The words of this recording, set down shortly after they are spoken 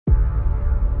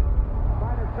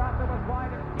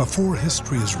Before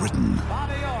history is written,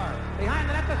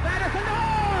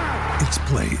 it's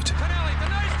played.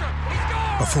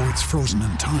 Before it's frozen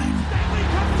in time,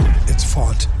 it's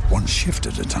fought one shift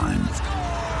at a time.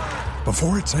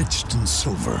 Before it's etched in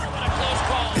silver,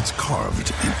 it's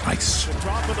carved in ice.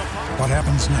 What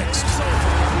happens next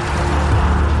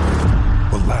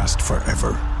will last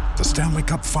forever. The Stanley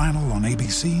Cup Final on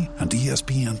ABC and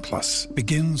ESPN Plus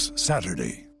begins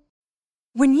Saturday.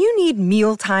 When you need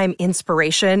mealtime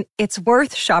inspiration, it's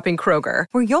worth shopping Kroger,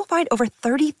 where you'll find over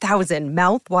 30,000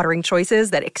 mouth-watering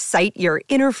choices that excite your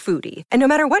inner foodie. And no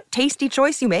matter what tasty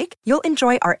choice you make, you'll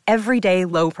enjoy our everyday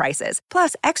low prices,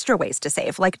 plus extra ways to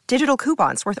save, like digital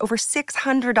coupons worth over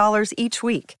 $600 each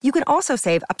week. You can also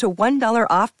save up to $1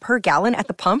 off per gallon at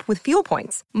the pump with fuel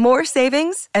points. More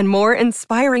savings and more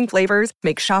inspiring flavors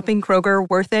make shopping Kroger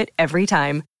worth it every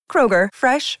time. Kroger,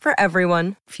 fresh for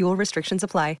everyone. Fuel restrictions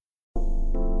apply.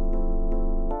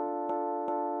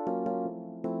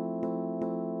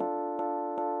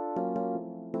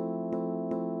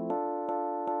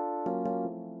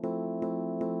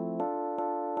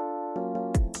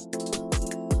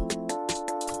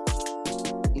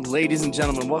 Ladies and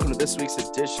gentlemen, welcome to this week's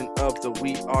edition of the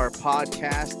We Are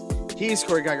podcast. He's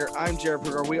Corey Geiger. I'm Jared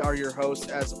Berger. We are your hosts,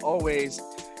 as always.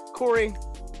 Corey,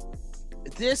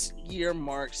 this year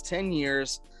marks 10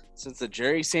 years since the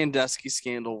Jerry Sandusky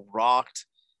scandal rocked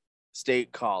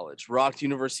State College, rocked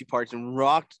University Park, and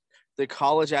rocked the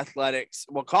college athletics.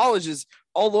 Well, colleges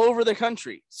all over the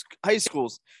country, high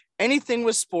schools, anything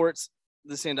with sports,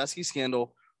 the Sandusky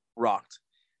scandal rocked.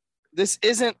 This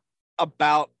isn't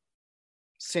about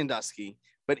Sandusky,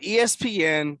 but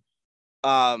ESPN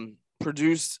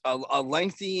produced a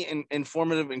lengthy and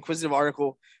informative, inquisitive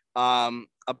article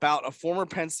about a former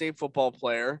Penn State football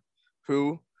player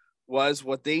who was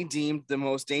what they deemed the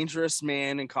most dangerous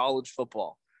man in college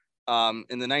football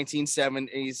in the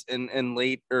 1970s and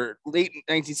late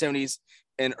 1970s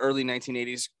and early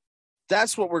 1980s.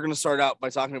 That's what we're going to start out by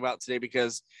talking about today,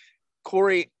 because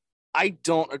Corey, I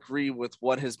don't agree with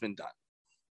what has been done.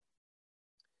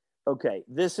 Okay,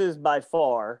 this is by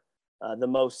far the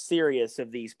most serious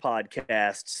of these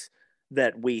podcasts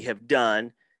that we have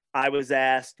done. I was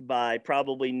asked by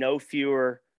probably no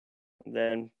fewer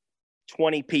than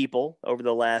 20 people over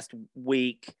the last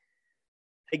week,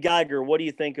 hey, Geiger, what do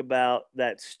you think about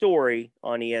that story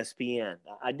on ESPN?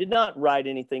 I did not write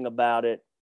anything about it,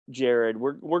 Jared.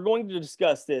 We're going to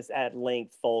discuss this at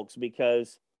length, folks,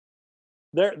 because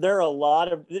there are a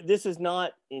lot of – this is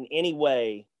not in any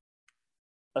way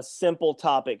a simple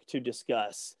topic to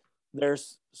discuss.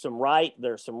 There's some right,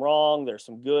 there's some wrong, there's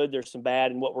some good, there's some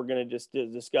bad, and what we're going to just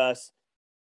discuss.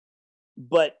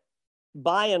 But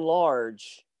by and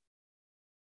large,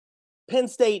 Penn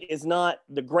State is not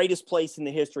the greatest place in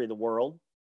the history of the world.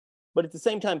 But at the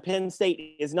same time, Penn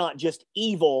State is not just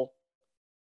evil,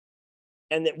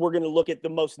 and that we're going to look at the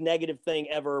most negative thing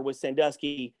ever with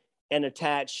Sandusky and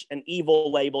attach an evil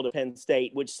label to Penn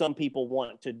State, which some people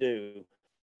want to do.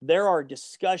 There are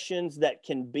discussions that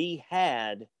can be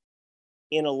had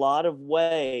in a lot of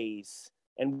ways.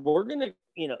 And we're going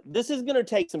to, this is going to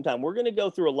take some time. We're going to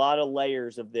go through a lot of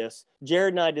layers of this.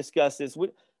 Jared and I discussed this. I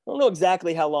don't know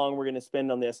exactly how long we're going to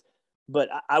spend on this, but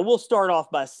I will start off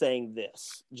by saying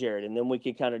this, Jared, and then we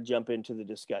can kind of jump into the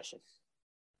discussion.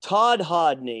 Todd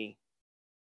Hodney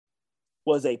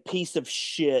was a piece of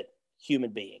shit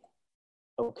human being.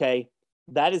 Okay?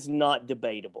 That is not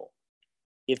debatable.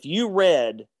 If you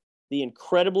read the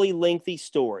incredibly lengthy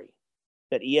story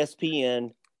that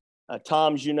ESPN,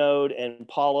 Tom Junod and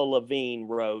Paula Levine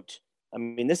wrote, I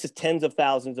mean, this is tens of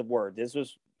thousands of words. This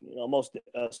was almost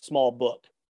a small book.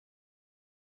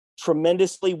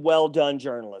 Tremendously well done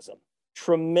journalism,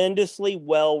 tremendously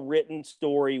well written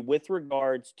story with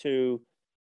regards to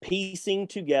piecing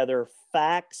together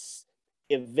facts,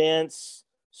 events,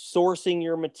 sourcing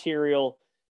your material.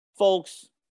 Folks,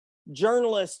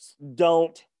 journalists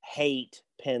don't hate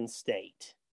Penn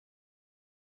State.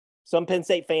 Some Penn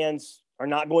State fans are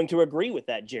not going to agree with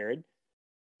that, Jared.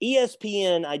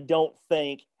 ESPN, I don't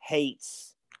think,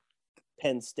 hates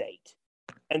Penn State.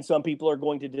 And some people are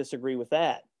going to disagree with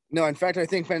that. No, in fact, I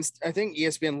think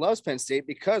ESPN loves Penn State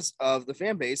because of the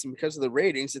fan base and because of the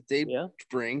ratings that they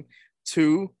bring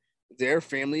to their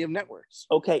family of networks.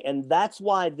 Okay, and that's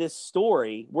why this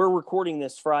story, we're recording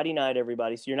this Friday night,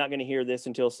 everybody, so you're not going to hear this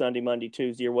until Sunday, Monday,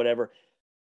 Tuesday, or whatever.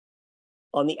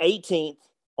 On the 18th,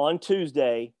 on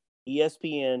Tuesday,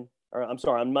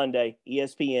 on Monday,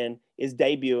 ESPN is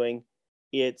debuting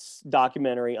its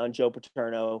documentary on Joe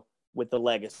Paterno with The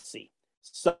Legacy.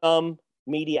 Some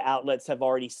media outlets have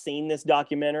already seen this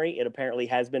documentary. It apparently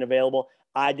has been available.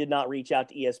 I did not reach out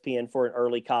to ESPN for an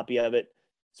early copy of it.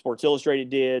 Sports Illustrated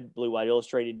did, Blue White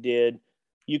Illustrated did.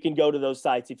 You can go to those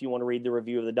sites if you want to read the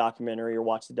review of the documentary or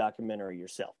watch the documentary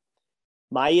yourself.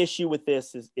 My issue with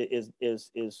this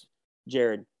is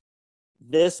Jared,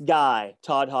 this guy,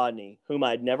 Todd Hodney, whom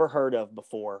I'd never heard of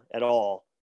before at all,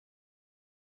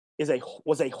 he's dead,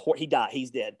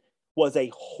 was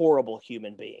a horrible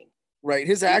human being. Right.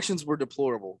 His actions were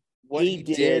deplorable. What he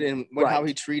did and how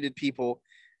he treated people,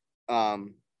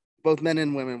 both men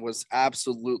and women, was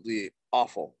absolutely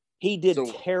awful. He did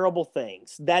terrible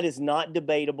things. That is not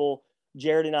debatable.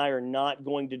 Jared and I are not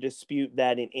going to dispute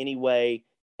that in any way.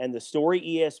 And the story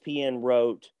ESPN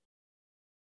wrote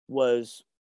was,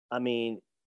 I mean,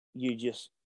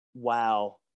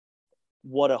 wow,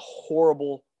 what a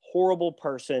horrible, horrible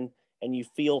person. And you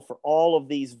feel for all of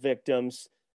these victims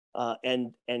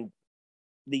and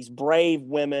these brave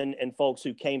women and folks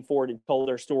who came forward and told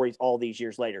their stories all these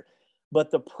years later. But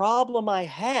the problem I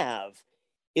have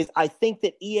is I think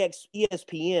that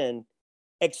ESPN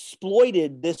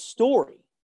exploited this story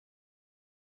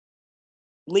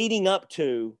leading up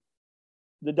to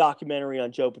the documentary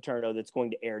on Joe Paterno that's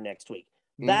going to air next week.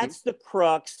 Mm-hmm. That's the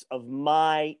crux of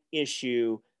my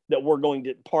issue that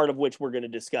part of which we're going to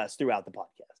discuss throughout the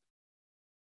podcast.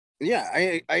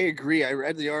 Yeah, I agree. I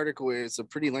read the article. It's a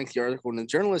pretty lengthy article, and the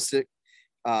journalistic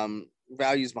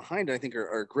values behind it, I think,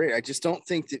 are great. I just don't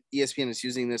think that ESPN is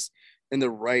using this in the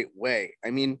right way. I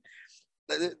mean,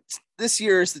 this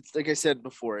year is, like I said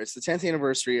before, it's the 10th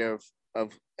anniversary of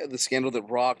the scandal that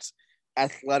rocked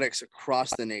athletics across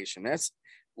the nation.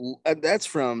 That's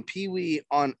from Pee-wee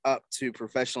on up to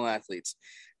professional athletes.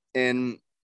 And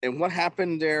what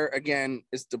happened there, again,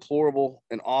 is deplorable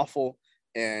and awful.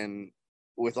 And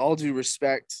with all due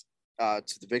respect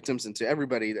to the victims and to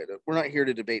everybody, that we're not here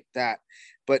to debate that.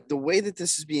 But the way that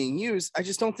this is being used, I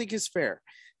just don't think is fair.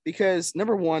 Because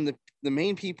number one, the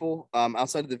main people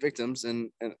outside of the victims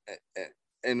and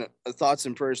thoughts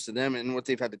and prayers to them and what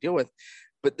they've had to deal with,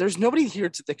 but there's nobody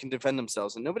here that can defend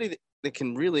themselves, and nobody that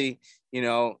can really,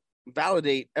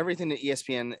 validate everything that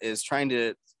ESPN is trying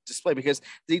to display. Because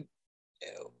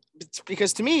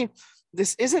to me,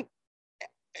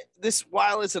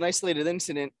 while it's an isolated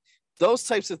incident, those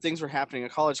types of things were happening on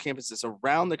college campuses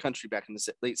around the country back in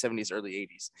the late 70s, early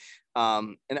 80s.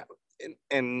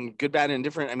 And good, bad, and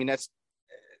indifferent. I mean,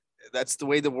 that's the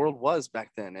way the world was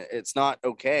back then. It's not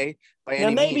okay by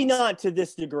any maybe means. Not to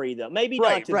this degree, though. Maybe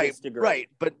not to this degree. Right.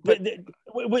 But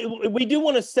we do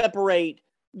want to separate.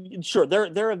 Sure,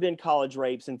 there have been college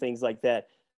rapes and things like that.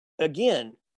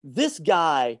 Again, this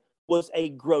guy was a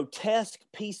grotesque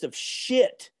piece of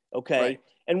shit. Okay, right.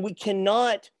 And we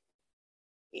cannot,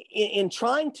 in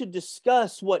trying to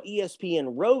discuss what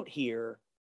ESPN wrote here,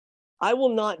 I will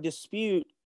not dispute,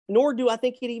 nor do I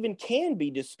think it even can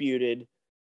be disputed,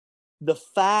 the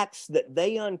facts that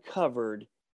they uncovered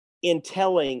in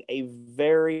telling a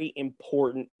very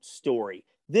important story.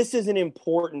 This is an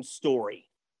important story,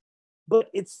 but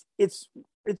it's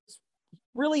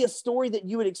really a story that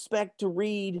you would expect to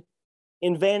read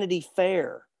in Vanity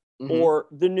Fair, mm-hmm. or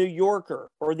The New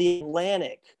Yorker or The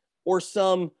Atlantic or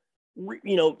some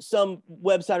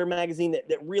website or magazine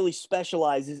that really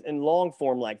specializes in long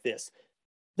form like this.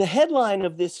 The headline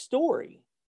of this story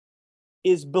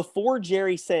is, before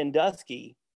Jerry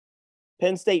Sandusky,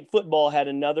 Penn State football had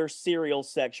another serial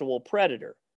sexual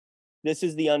predator. This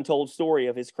is the untold story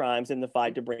of his crimes and the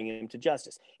fight to bring him to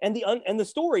justice. And the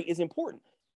story is important.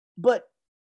 But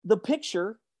the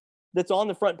picture that's on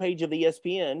the front page of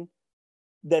ESPN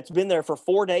that's been there for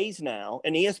 4 days now,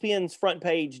 and ESPN's front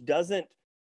page doesn't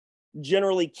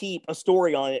generally keep a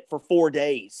story on it for 4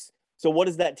 days. So what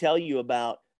does that tell you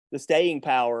about the staying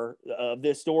power of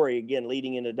this story, again,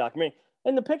 leading into the documentary?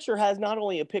 And the picture has not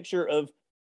only a picture of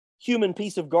human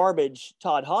piece of garbage,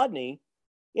 Todd Hodney,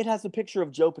 it has a picture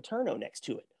of Joe Paterno next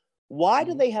to it. Why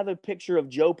do they have a picture of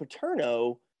Joe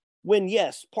Paterno when,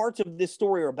 yes, parts of this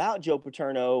story are about Joe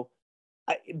Paterno,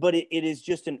 but it is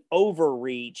just an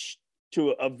overreach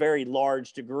to a very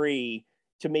large degree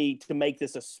to me to make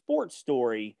this a sports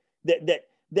story that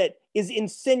is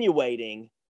insinuating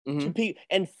mm-hmm. to people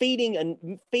and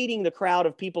feeding the crowd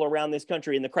of people around this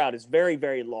country, and the crowd is very,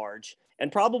 very large,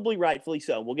 and probably rightfully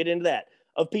so. We'll get into that,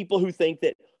 of people who think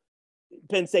that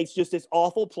Penn State's just this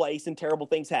awful place and terrible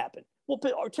things happen. Well,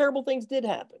 terrible things did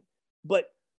happen, but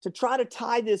to try to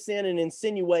tie this in and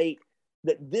insinuate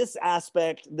that this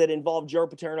aspect that involved Joe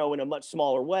Paterno in a much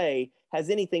smaller way has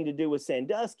anything to do with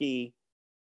Sandusky,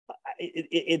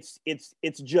 it's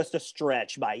just a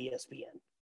stretch by ESPN.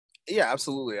 Yeah,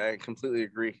 absolutely. I completely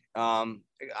agree.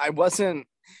 I wasn't,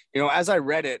 as I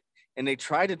read it, and they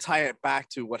tried to tie it back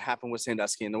to what happened with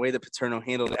Sandusky and the way that Paterno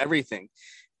handled everything,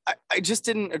 I just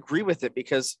didn't agree with it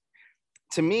because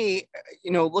to me,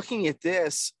 looking at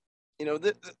this,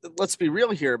 let's be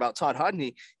real here about Todd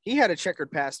Hodney. He had a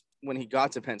checkered past when he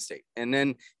got to Penn State, and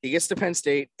then he gets to Penn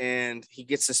State and he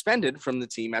gets suspended from the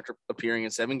team after appearing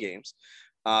in 7 games.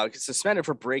 Gets suspended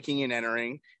for breaking and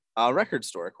entering a record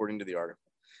store, according to the article.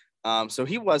 So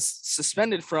he was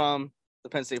suspended from the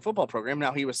Penn State football program.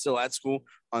 Now he was still at school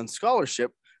on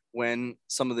scholarship when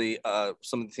some of the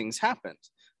things happened.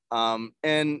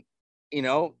 And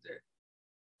you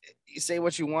say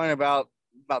what you want about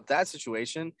that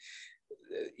situation.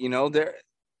 There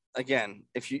again,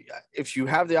 if you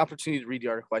have the opportunity to read the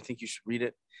article, I think you should read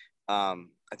it.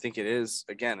 I think it is,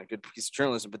 again, a good piece of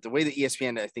journalism, but the way that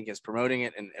ESPN, I think, is promoting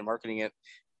it and marketing it,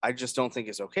 I just don't think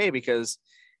is okay, because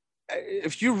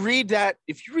if you read that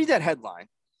headline,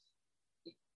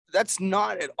 that's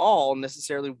not at all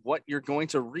necessarily what you're going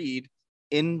to read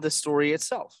in the story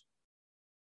itself.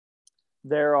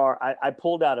 I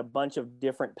pulled out a bunch of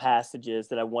different passages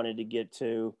that I wanted to get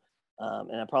to,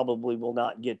 and I probably will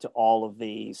not get to all of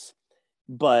these,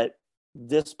 but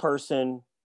this person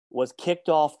was kicked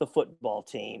off the football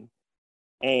team.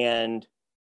 And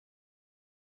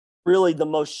really the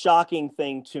most shocking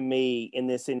thing to me in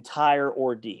this entire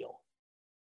ordeal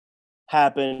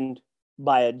happened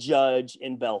by a judge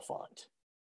in Bellefonte.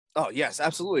 Oh, yes,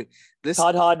 absolutely.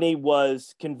 Todd Hodney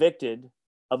was convicted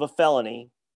of a felony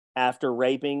after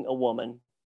raping a woman,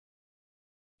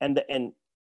 and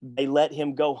they let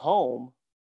him go home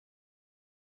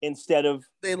instead of...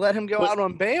 They let him go out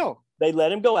on bail. They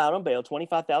let him go out on bail.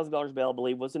 $25,000 bail, I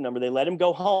believe, was the number. They let him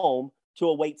go home to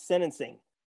await sentencing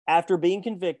after being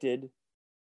convicted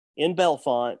in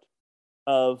Bellefonte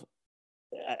of,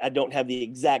 I don't have the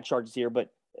exact charges here,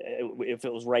 but if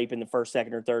it was rape in the first,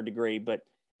 second, or third degree, but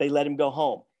they let him go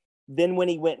home. Then when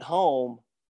he went home,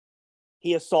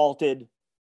 he assaulted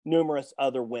numerous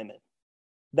other women.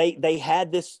 They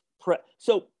had this.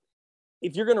 So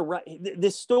if you're going to write,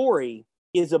 this story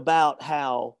is about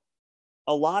how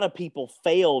a lot of people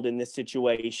failed in this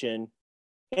situation.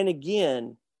 And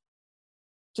again,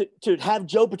 to have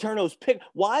Joe Paterno's pick,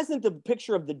 why isn't the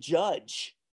picture of the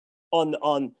judge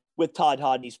on with Todd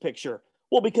Hodney's picture?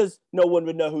 Well, because no one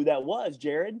would know who that was,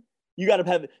 Jared. You got to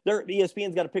have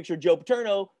ESPN's got a picture of Joe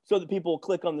Paterno so that people will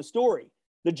click on the story.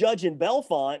 The judge in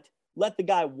Bellefonte let the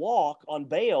guy walk on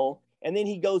bail, and then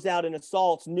he goes out and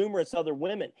assaults numerous other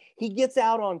women. He gets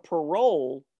out on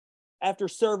parole after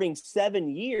serving 7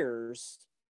 years.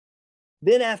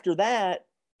 Then after that,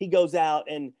 he goes out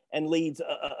and leads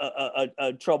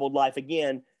a troubled life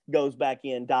again, goes back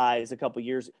in, dies a couple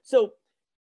years. So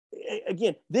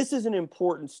again, this is an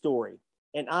important story.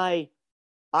 And I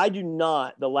do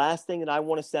not, the last thing that I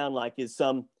want to sound like is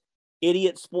some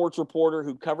idiot sports reporter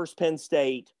who covers Penn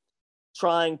State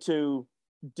trying to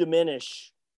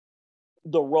diminish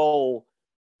the role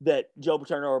that Joe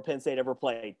Paterno or Penn State ever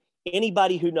played.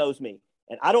 Anybody who knows me,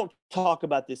 and I don't talk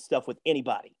about this stuff with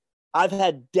anybody. I've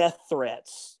had death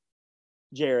threats,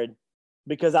 Jared,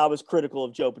 because I was critical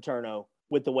of Joe Paterno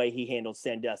with the way he handled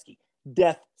Sandusky.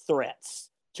 Death threats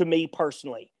to me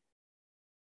personally.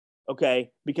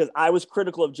 Okay, because I was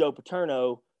critical of Joe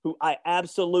Paterno, who I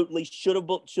absolutely should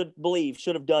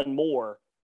have done more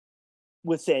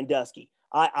with Sandusky.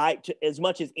 As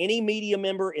much as any media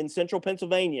member in Central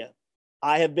Pennsylvania,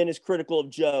 I have been as critical of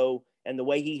Joe and the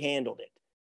way he handled it.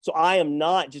 So I am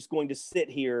not just going to sit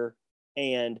here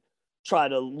and try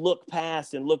to look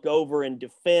past and look over and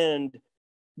defend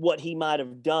what he might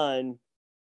have done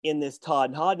in this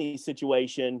Todd Hodney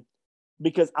situation,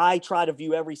 because I try to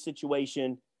view every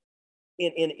situation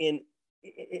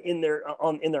in their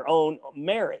own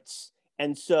merits.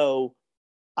 And so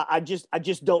I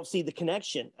just don't see the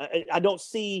connection. I don't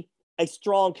see a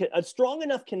strong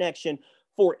enough connection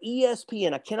for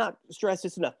ESPN. I cannot stress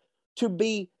this enough, to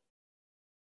be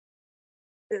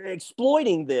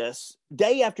exploiting this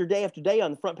day after day after day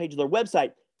on the front page of their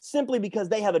website simply because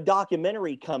they have a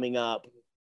documentary coming up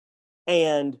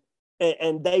and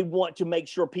they want to make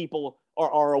sure people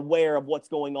are aware of what's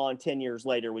going on 10 years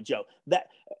later with Joe. That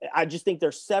I just think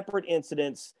they're separate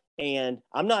incidents, and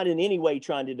I'm not in any way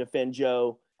trying to defend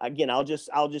Joe. Again, I'll just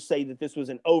say that this was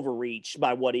an overreach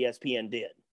by what ESPN did.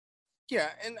 Yeah,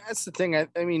 and that's the thing. I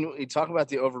mean, we talk about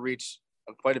the overreach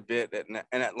quite a bit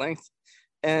and at length.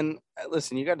 And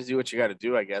listen, you got to do what you got to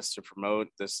do, I guess, to promote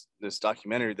this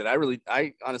documentary that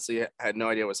I honestly had no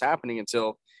idea was happening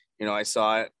until, I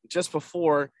saw it just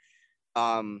before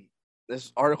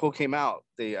this article came out.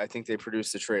 I think they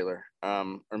produced the trailer,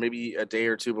 or maybe a day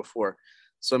or two before.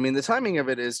 So, I mean, the timing of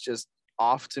it is just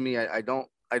off to me. I don't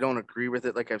agree with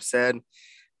it, like I've said.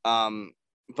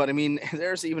 But I mean,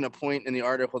 there's even a point in the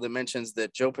article that mentions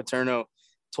that Joe Paterno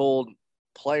told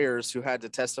players who had to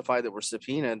testify that were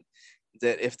subpoenaed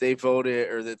that if they voted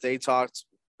or that they talked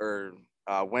or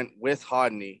went with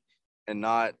Hodney and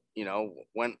not,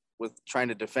 went with trying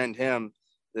to defend him,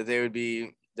 that there'd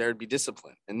be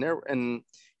discipline. And in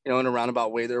a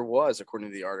roundabout way, there was, according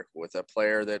to the article, with a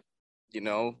player that,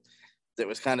 that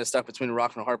was kind of stuck between a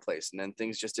rock and a hard place. And then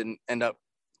things just didn't end up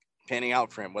panning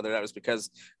out for him, whether that was because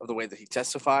of the way that he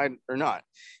testified or not.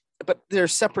 But they're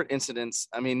separate incidents.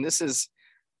 I mean, this is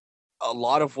a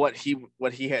lot of what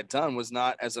he had done was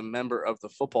not as a member of the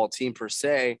football team per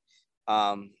se.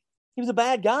 He was a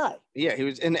bad guy. Yeah, he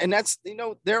was. And that's,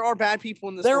 there are bad people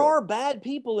in this world. There are bad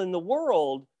people in the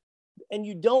world, and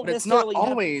you don't but necessarily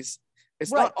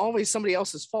it's not always somebody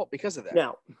else's fault because of that.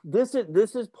 Now, this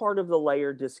is part of the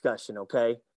layered discussion,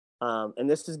 okay? And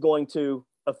this is going to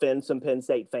offend some Penn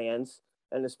State fans,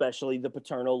 and especially the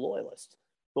Paterno loyalists.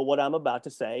 But what I'm about to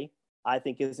say, I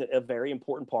think is a very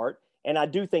important part. And I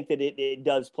do think that it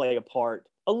does play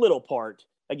a little part.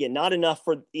 Again, not enough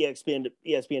for ESPN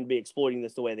to be exploiting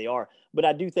this the way they are. But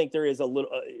I do think there is a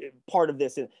little part of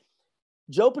this. And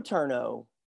Joe Paterno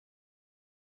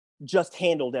just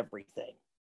handled everything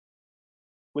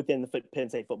within the Penn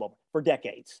State football for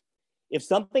decades. If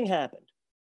something happened,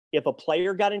 if a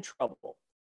player got in trouble,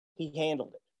 he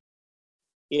handled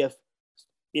it.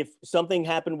 If something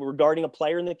happened regarding a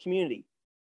player in the community,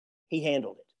 he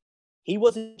handled it. He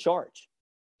was in charge.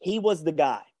 He was the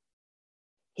guy.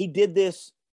 He did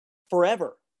this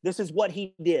forever. This is what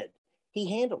he did. He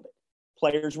handled it.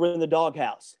 Players were in the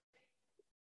doghouse.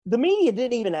 The media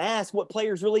didn't even ask what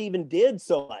players really even did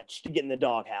so much to get in the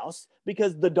doghouse,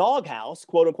 because the doghouse,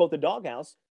 quote unquote, the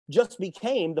doghouse, just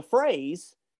became the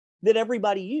phrase that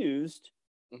everybody used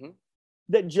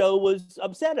that Joe was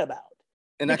upset about.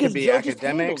 And that could be Joe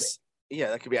academics. Yeah,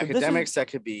 that could be academics. That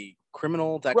could be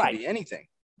criminal. That could be anything.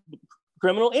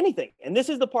 Criminal, anything. And this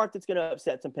is the part that's going to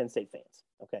upset some Penn State fans,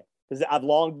 okay? Because I've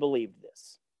long believed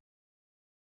this.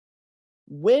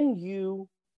 When you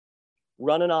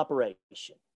run an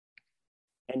operation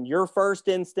and your first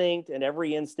instinct and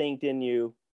every instinct in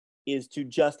you is to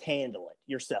just handle it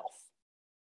yourself,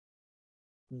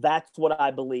 that's what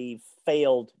I believe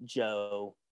failed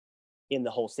Joe in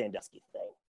the whole Sandusky thing.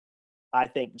 I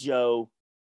think Joe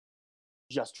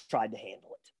just tried to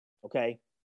handle it, okay?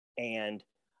 And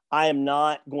I am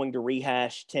not going to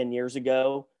rehash 10 years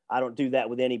ago. I don't do that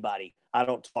with anybody. I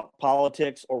don't talk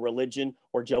politics or religion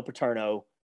or Joe Paterno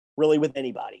really with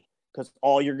anybody, because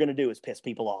all you're going to do is piss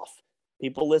people off.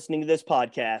 People listening to this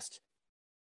podcast,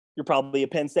 you're probably a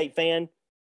Penn State fan.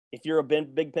 If you're a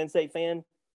big Penn State fan,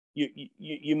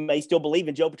 you may still believe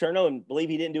in Joe Paterno and believe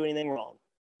he didn't do anything wrong.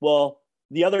 Well,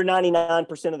 the other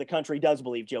 99% of the country does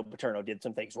believe Joe Paterno did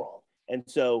some things wrong. And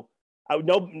so I would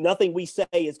know nothing we say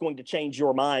is going to change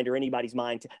your mind or anybody's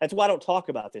mind. That's why I don't talk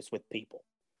about this with people.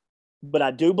 But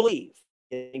I do believe,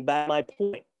 getting back to my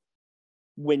point,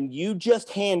 when you just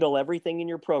handle everything in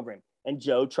your program, and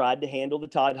Joe tried to handle the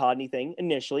Todd Hodney thing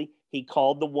initially, he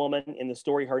called the woman in the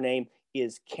story, her name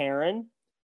is Karen.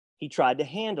 He tried to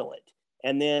handle it.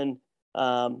 And then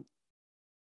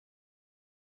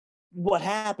what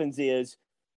happens is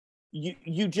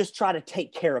you just try to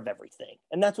take care of everything.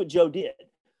 And that's what Joe did.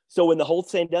 So in the whole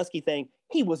Sandusky thing,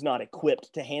 he was not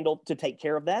equipped to take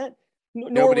care of that.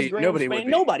 Nobody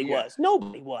was.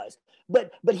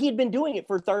 But he had been doing it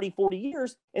for 30, 40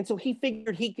 years. And so he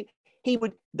figured he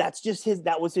would, that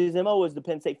was his MO as the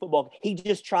Penn State football. He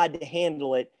just tried to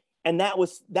handle it. And that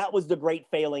was the great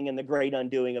failing and the great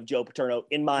undoing of Joe Paterno,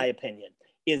 in my opinion,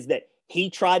 is that he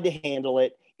tried to handle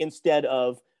it instead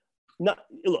of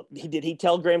did he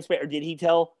tell Graham Spann, or did he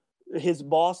tell his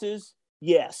bosses?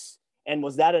 Yes. And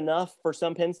was that enough for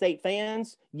some Penn State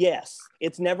fans? Yes.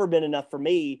 It's never been enough for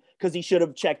me, because he should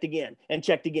have checked again and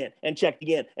checked again and checked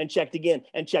again and checked again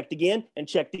and checked again and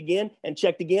checked again and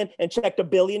checked again and checked a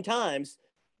billion times.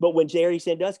 But when Jerry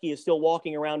Sandusky is still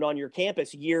walking around on your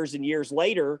campus years and years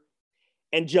later,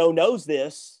 and Joe knows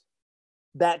this,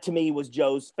 that to me was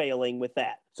Joe's failing with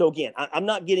that. So again, I'm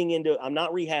not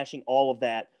rehashing all of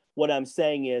that. What I'm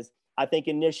saying is, I think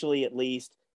initially, at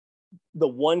least, the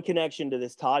one connection to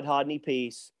this Todd Hodney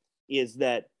piece is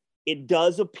that it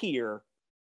does appear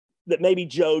that maybe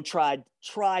Joe tried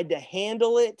to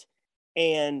handle it,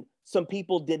 and some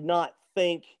people did not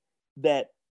think that.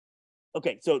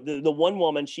 Okay, so the one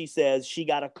woman, she says she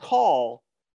got a call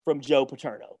from Joe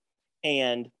Paterno,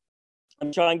 and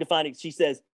I'm trying to find it. She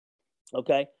says,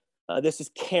 okay, this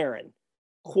is Karen,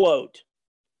 quote,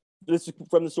 this is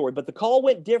from the story, but the call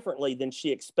went differently than she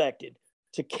expected.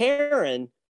 To Karen,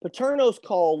 Paterno's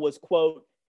call was, quote,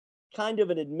 kind of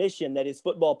an admission that his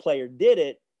football player did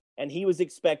it, and he was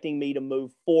expecting me to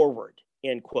move forward,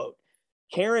 end quote.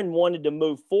 Karen wanted to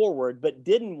move forward, but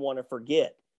didn't want to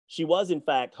forget. She was, in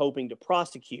fact, hoping to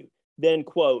prosecute. Then,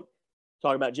 quote,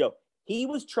 talking about Joe, he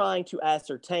was trying to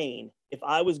ascertain if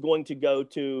I was going to go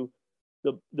to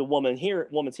the woman's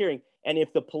hearing and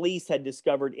if the police had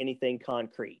discovered anything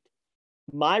concrete.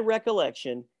 My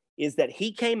recollection is that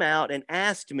he came out and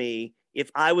asked me if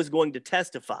I was going to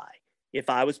testify, if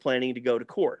I was planning to go to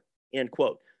court, end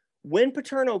quote. When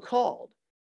Paterno called,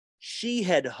 she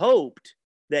had hoped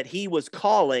that he was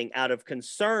calling out of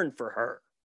concern for her.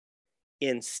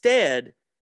 Instead,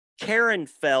 Karen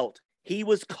felt he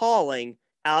was calling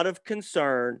out of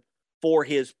concern for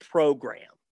his program.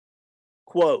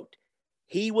 Quote,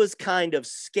 he was kind of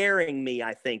scaring me,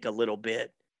 I think, a little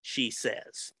bit, she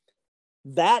says.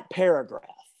 That paragraph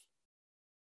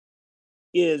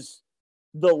is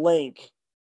the link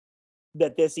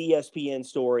that this ESPN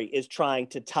story is trying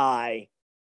to tie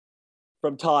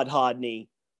from Todd Hodney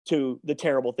to the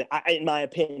terrible thing, in my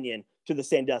opinion, to the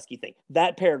Sandusky thing.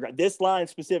 That paragraph, this line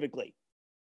specifically,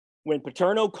 when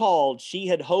Paterno called, she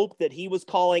had hoped that he was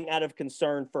calling out of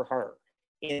concern for her.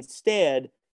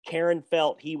 Instead, Karen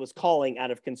felt he was calling out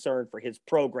of concern for his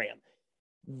program.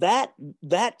 That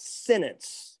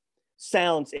sentence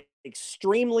sounds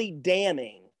extremely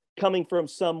damning coming from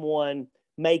someone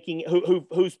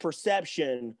whose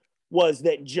perception was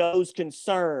that Joe's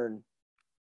concern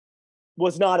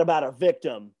was not about a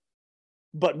victim,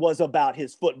 but was about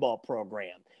his football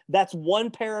program. That's one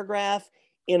paragraph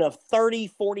in a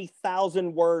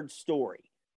 40,000 word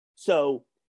story. So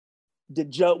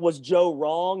was Joe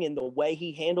wrong in the way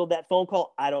he handled that phone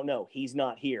call? I don't know. He's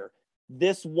not here.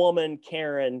 This woman,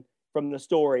 Karen, from the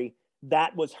story,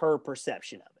 that was her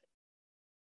perception of it.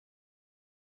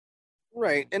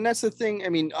 Right. And that's the thing. I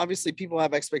mean, obviously people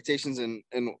have expectations and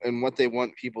what they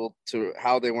want people to,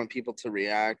 how they want people to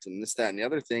react and this, that, and the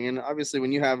other thing. And obviously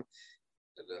when you have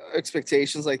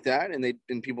expectations like that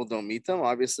and people don't meet them,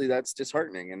 obviously that's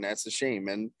disheartening and that's a shame.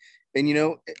 And you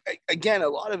know, again, a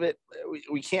lot of it,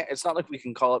 we can't, it's not like we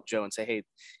can call up Joe and say, hey,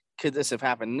 could this have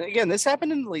happened? And again, this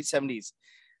happened in the late 70s.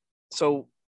 So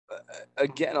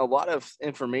again, a lot of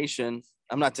information,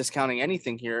 I'm not discounting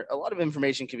anything here. A lot of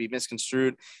information can be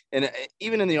misconstrued. And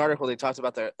even in the article, they talked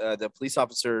about the police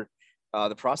officer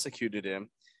that prosecuted him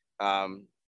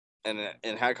and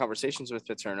had conversations with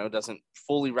Paterno, doesn't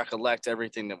fully recollect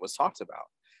everything that was talked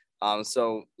about.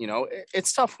 So, you know,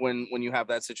 it's tough when you have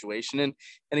that situation. And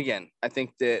again, I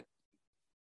think that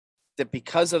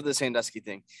because of the Sandusky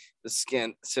thing,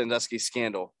 Sandusky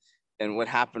scandal and what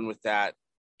happened with that,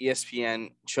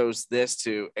 ESPN chose this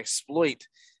to exploit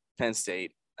Penn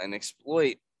State and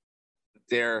exploit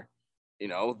their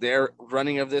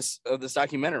running of this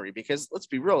documentary, because let's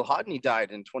be real, Hodney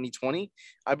died in 2020,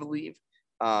 I believe.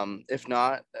 If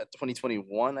not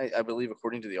 2021, I believe,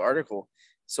 according to the article.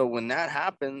 So when that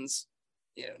happens,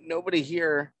 you know, nobody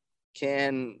here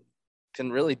can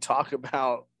really talk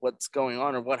about what's going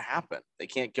on or what happened. They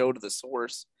can't go to the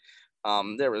source.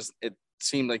 It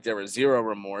seemed like there was zero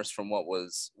remorse from what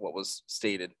was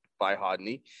stated by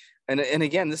Hodney. And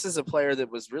again, this is a player that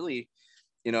was really,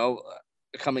 you know,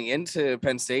 coming into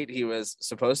Penn State, he was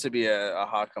supposed to be a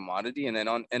hot commodity, and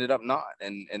then ended up not.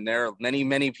 And there are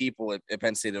many people at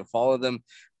Penn State that followed them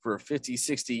for 50,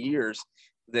 60 years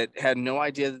that had no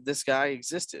idea that this guy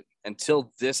existed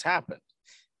until this happened.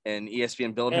 And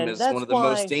ESPN billed him as one of the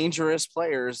most dangerous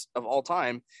players of all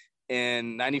time.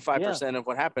 And 95% of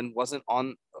what happened wasn't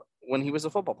on when he was a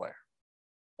football player.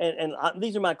 And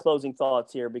these are my closing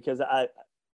thoughts here, because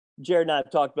Jared and I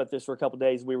have talked about this for a couple of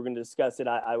days. We were going to discuss it.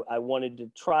 I wanted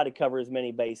to try to cover as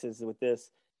many bases with this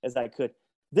as I could.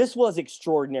 This was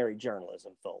extraordinary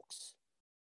journalism, folks.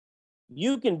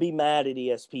 You can be mad at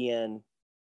ESPN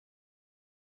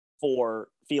for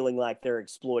feeling like they're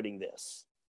exploiting this.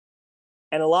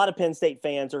 And a lot of Penn State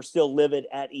fans are still livid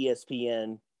at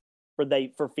ESPN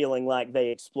for feeling like they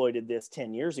exploited this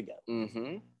 10 years ago.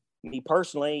 Mm-hmm. Me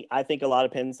personally, I think a lot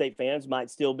of Penn State fans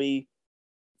might still be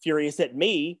furious at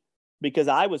me because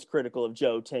I was critical of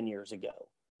Joe 10 years ago.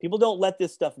 People don't let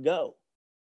this stuff go.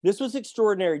 This was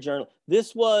extraordinary journalism.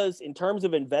 This was, in terms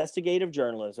of investigative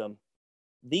journalism,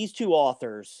 these two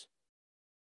authors,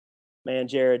 man,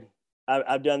 Jared,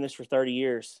 I've done this for 30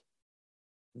 years.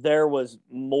 There was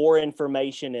more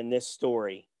information in this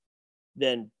story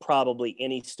than probably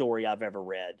any story I've ever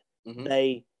read.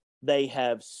 Mm-hmm. They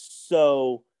have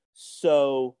so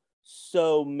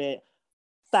many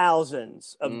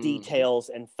thousands of details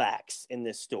and facts in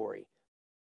this story.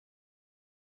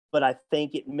 But I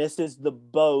think it misses the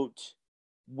boat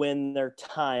when they're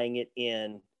tying it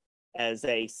in as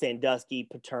a Sandusky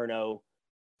Paterno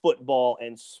football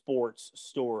and sports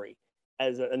story.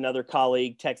 As another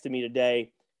colleague texted me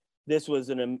today, this was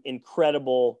an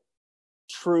incredible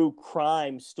true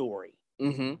crime story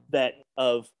that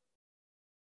of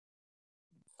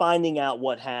finding out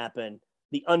what happened,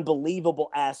 the unbelievable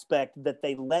aspect that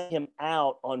they let him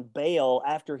out on bail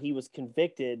after he was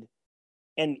convicted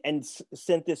and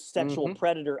sent this sexual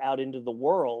predator out into the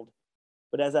world.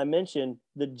 But as I mentioned,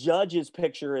 the judge's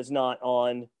picture is not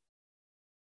on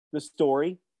the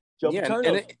story. Joe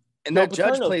Paterno's, and that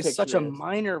judge plays such a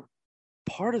minor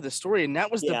part of the story, and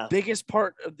that was the biggest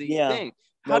part of the thing.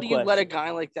 How do you let a guy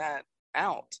like that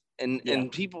out?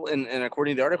 And people, and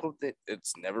according to the article,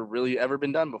 it's never really ever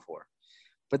been done before.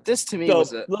 But this to me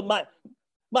was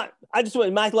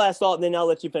my last thought, and then I'll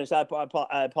let you finish. I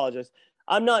apologize.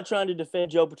 I'm not trying to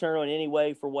defend Joe Paterno in any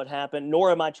way for what happened,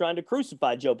 nor am I trying to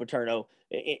crucify Joe Paterno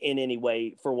in any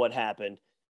way for what happened.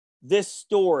 This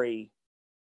story,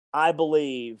 I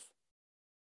believe,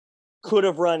 could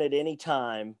have run at any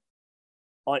time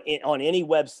on any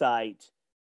website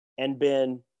and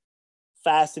been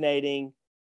fascinating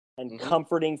and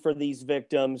comforting for these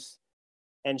victims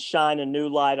and shine a new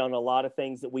light on a lot of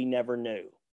things that we never knew.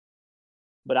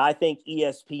 But I think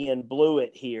ESPN blew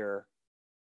it here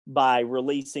by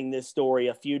releasing this story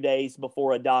a few days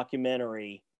before a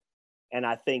documentary. And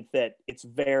I think that it's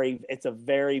a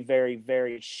very, very,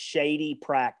 very shady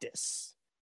practice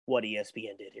what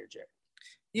ESPN did here, Jared.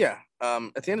 Yeah.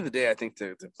 At the end of the day, I think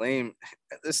the blame,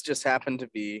 this just happened to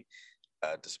be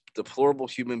a deplorable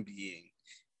human being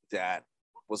that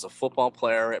was a football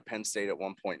player at Penn State at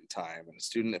one point in time and a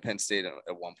student at Penn State at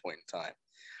one point in time.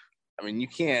 I mean, you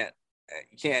can't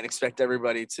expect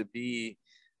everybody to be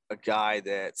a guy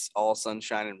that's all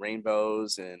sunshine and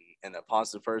rainbows and a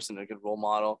positive person, a good role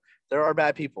model. There are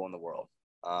bad people in the world.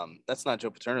 That's not Joe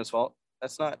Paterno's fault.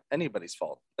 That's not anybody's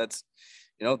fault. That's,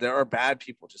 there are bad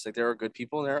people, just like there are good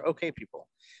people and there are okay people.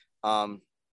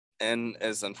 And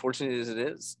as unfortunate as it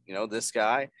is, this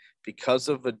guy, because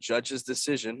of a judge's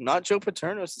decision, not Joe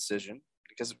Paterno's decision,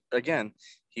 because again,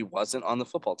 he wasn't on the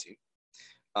football team.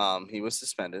 He was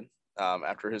suspended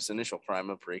after his initial crime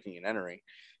of breaking and entering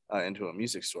into a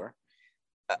music store.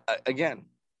 Again,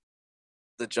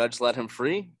 the judge let him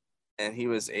free, and he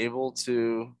was able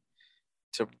to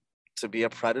be a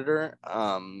predator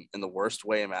in the worst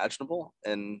way imaginable.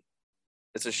 And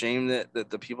it's a shame that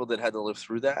the people that had to live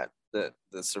through that the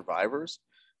survivors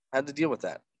had to deal with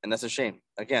that. And that's a shame.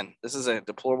 Again, this is a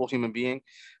deplorable human being,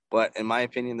 but in my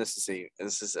opinion, this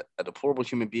is a deplorable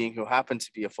human being who happened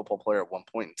to be a football player at one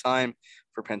point in time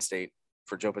for Penn State,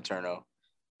 for Joe Paterno,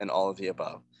 and all of the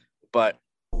above. But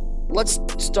let's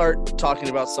start talking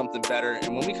about something better.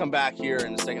 And when we come back here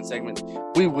in the second segment,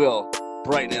 we will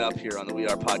brighten it up here on the We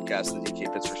Are Podcast, the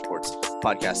DK Pittsburgh Sports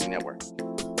Podcasting Network.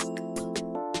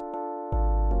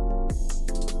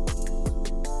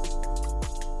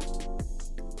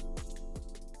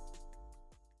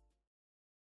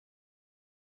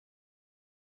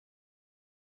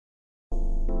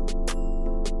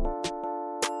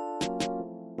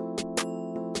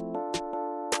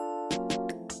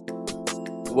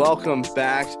 Welcome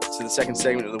back to the second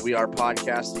segment of the We Are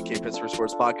Podcast, DK Pittsburgh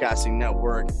Sports Podcasting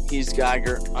Network. He's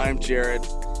Geiger. I'm Jared.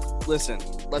 Listen,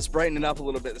 let's brighten it up a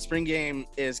little bit. The spring game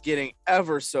is getting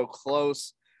ever so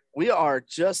close. We are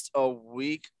just a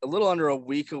little under a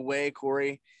week away,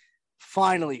 Corey.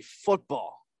 Finally,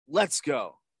 football. Let's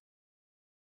go.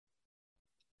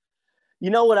 You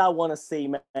know what I want to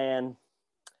see, man?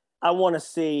 I want to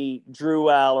see Drew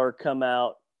Aller come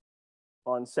out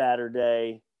on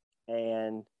Saturday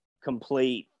and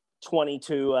complete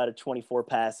 22 out of 24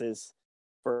 passes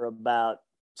for about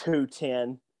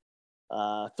 210,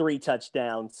 3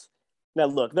 touchdowns. Now,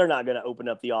 look, they're not going to open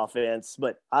up the offense,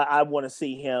 but I want to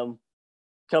see him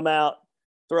come out,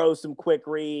 throw some quick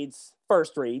reads,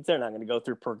 first reads. They're not going to go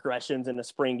through progressions in a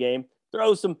spring game.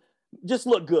 Throw some, just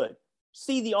look good.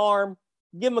 See the arm,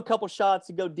 give him a couple shots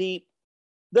to go deep.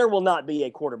 There will not be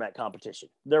a quarterback competition.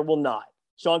 There will not.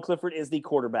 Sean Clifford is the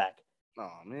quarterback.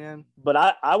 Oh man! But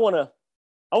I'd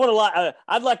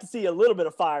like to see a little bit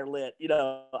of fire lit.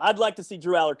 I'd like to see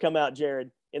Drew Aller come out,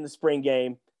 Jared, in the spring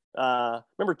game.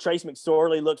 Remember Trace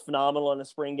McSorley looked phenomenal in the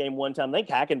spring game one time. I think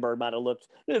Hackenberg might have looked.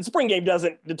 The spring game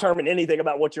doesn't determine anything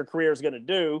about what your career is going to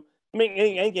do. I mean,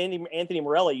 Anthony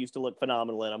Morelli used to look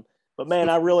phenomenal in them. But man,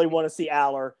 I really want to see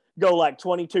Aller go like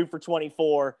 22 for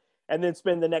 24, and then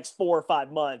spend the next 4 or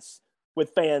 5 months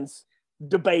with fans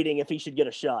debating if he should get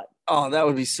a shot. Oh, that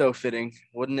would be so fitting,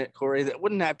 wouldn't it, Corey?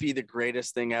 Wouldn't that be the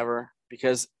greatest thing ever?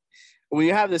 Because we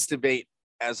have this debate,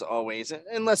 as always,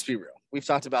 and let's be real, we've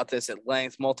talked about this at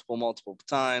length multiple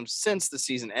times since the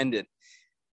season ended.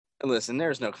 And listen,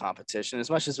 there's no competition. As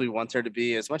much as we want there to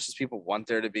be, as much as people want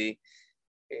there to be,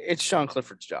 it's Sean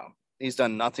Clifford's job. He's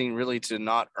done nothing really to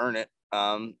not earn it.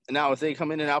 And now if they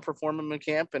come in and outperform him in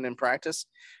camp and in practice,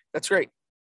 that's great.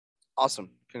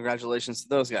 Awesome. Congratulations to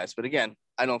those guys. But again,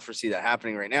 I don't foresee that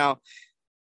happening right now.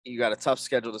 You got a tough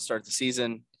schedule to start the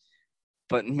season.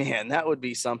 But, man, that would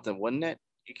be something, wouldn't it?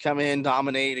 You come in,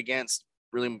 dominate against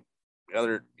really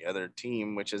the other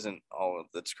team, which isn't all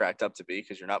that's cracked up to be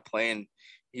because you're not playing.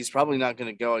 He's probably not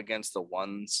going to go against the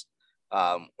ones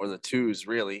or the twos,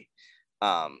 really.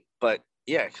 But,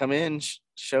 yeah, come in,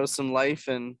 show some life,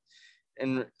 and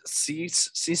see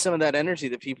some of that energy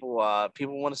that people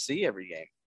want to see every game.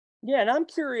 Yeah, and I'm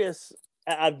curious.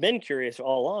 I've been curious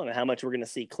all along how much we're going to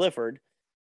see Clifford.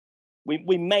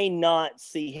 We may not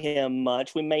see him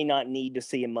much. We may not need to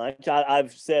see him much.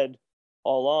 I've said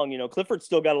all along, Clifford's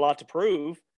still got a lot to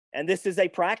prove, and this is a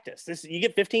practice. You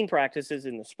get 15 practices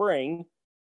in the spring.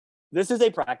 This is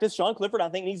a practice. Sean Clifford, I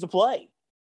think, needs to play.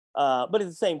 But at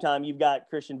the same time, you've got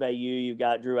Christian Veilleux, you've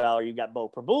got Drew Aller, you've got Beau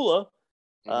Pribula.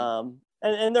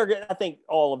 And I think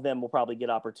all of them will probably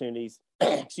get opportunities,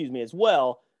 as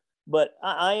well. But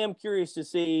I am curious to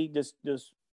see, does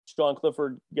Sean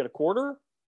Clifford get a quarter?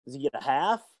 Does he get a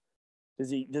half? Does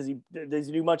he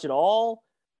do much at all?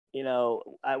 We've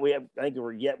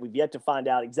yet to find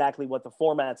out exactly what the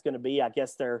format's going to be. I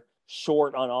guess they're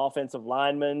short on offensive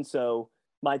linemen, so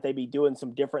might they be doing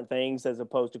some different things as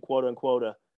opposed to quote unquote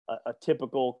a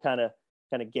typical kind of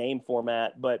game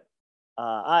format? But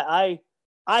I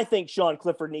think Sean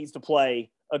Clifford needs to play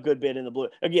a good bit in the blue.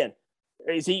 Again,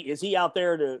 is he out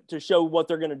there to show what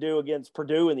they're going to do against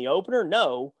Purdue in the opener?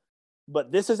 No.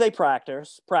 But this is a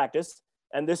practice,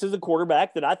 and this is a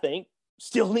quarterback that I think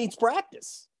still needs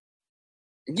practice.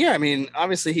 Yeah, I mean,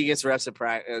 obviously he gets reps at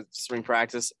spring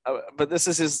practice, but this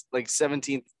is his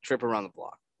 17th trip around the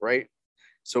block, right?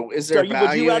 So is there value?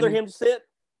 Would you rather him sit?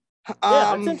 Yeah,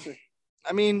 that's interesting.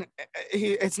 I mean,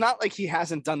 it's not like he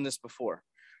hasn't done this before,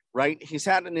 right? He's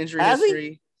had an injury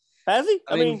history. Has he?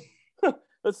 I mean,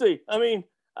 let's see. I mean,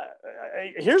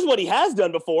 here's what he has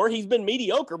done before. He's been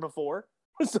mediocre before.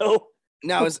 So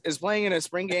now is playing in a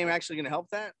spring game actually going to help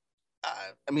that?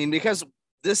 I mean, because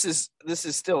this is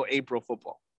still April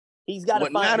football.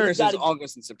 What matters is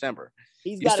August and September.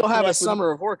 You still have a summer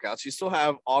of workouts. You still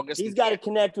have August. He's got to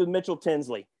connect with Mitchell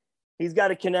Tinsley. He's got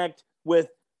to connect with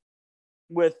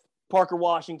Parker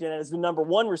Washington as the number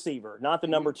one receiver, not the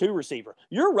number two receiver.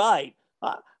 You're right.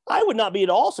 I would not be at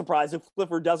all surprised if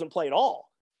Clifford doesn't play at all.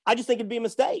 I just think it'd be a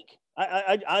mistake.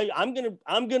 I'm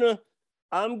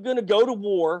gonna go to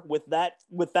war with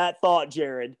that thought,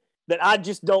 Jared, that I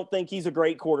just don't think he's a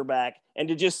great quarterback, and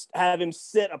to just have him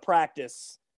sit a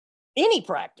practice, any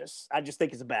practice, I just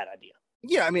think is a bad idea.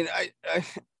 Yeah, I mean, I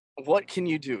what can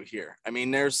you do here? I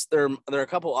mean, there are a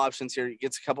couple options here. He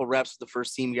gets a couple reps with the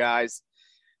first team guys,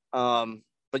 but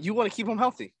you want to keep him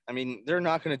healthy. I mean, they're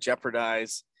not going to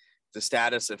jeopardize the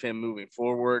status of him moving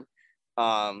forward.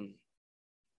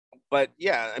 But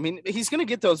yeah, I mean, he's going to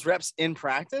get those reps in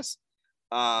practice.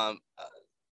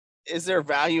 Is there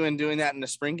value in doing that in the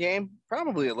spring game?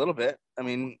 Probably a little bit. I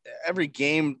mean, every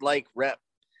game like rep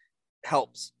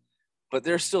helps, but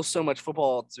there's still so much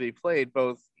football to be played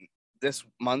both this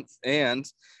month and,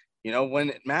 when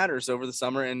it matters over the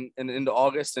summer and into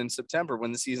August and September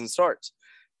when the season starts.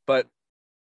 But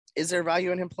is there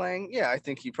value in him playing? Yeah, I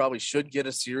think he probably should get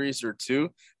a series or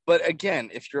two. But again,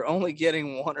 if you're only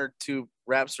getting 1 or 2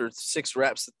 reps or 6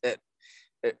 reps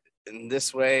in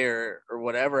this way or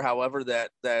whatever, however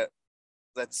that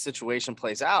situation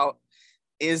plays out,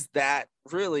 is that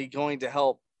really going to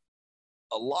help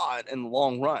a lot in the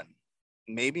long run?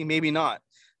 Maybe not.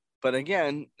 But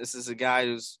again, this is a guy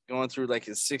who's going through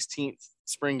his 16th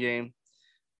spring game.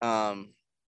 And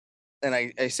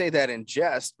I say that in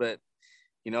jest, but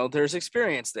there's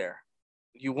experience there.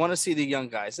 You want to see the young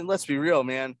guys. And let's be real,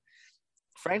 man.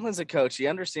 Franklin's a coach. He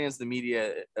understands the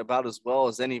media about as well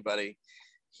as anybody.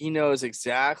 He knows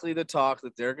exactly the talk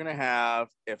that they're going to have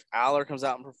if Aller comes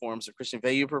out and performs, if Christian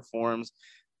Veilleux performs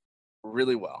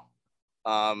really well.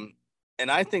 And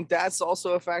I think that's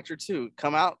also a factor too.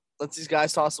 Come out, let these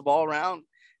guys toss the ball around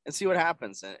and see what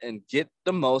happens and get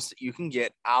the most that you can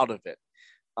get out of it.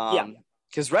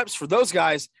 Because reps for those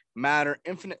guys matter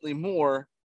infinitely more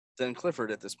than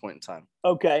Clifford at this point in time.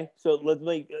 Okay, so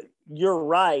you're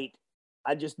right.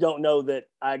 I just don't know that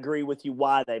I agree with you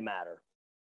why they matter.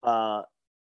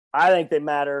 I think they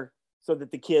matter so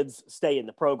that the kids stay in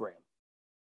the program.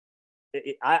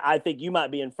 I think you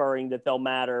might be inferring that they'll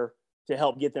matter to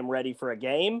help get them ready for a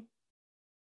game.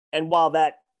 And while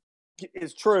that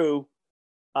is true,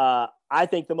 I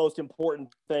think the most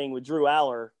important thing with Drew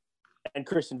Aller and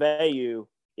Christian Veilleux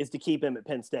is to keep him at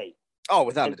Penn State. Oh,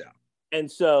 without a doubt. And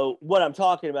so what I'm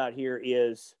talking about here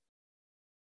is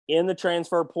in the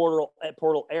transfer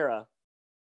portal era,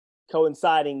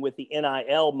 coinciding with the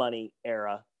NIL money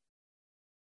era,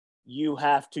 you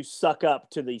have to suck up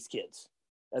to these kids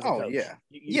as a coach.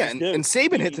 Yeah. And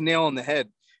Saban hit the nail on the head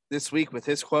this week with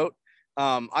his quote.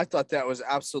 I thought that was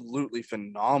absolutely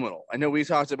phenomenal. I know we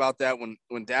talked about that when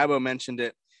Dabo mentioned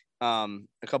it a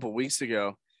couple of weeks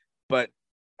ago, but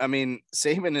I mean,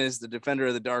 Saban is the defender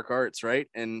of the dark arts, right?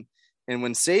 And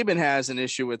when Saban has an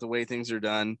issue with the way things are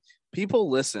done, people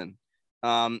listen.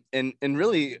 And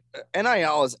really,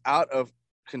 NIL is out of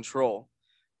control.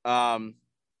 And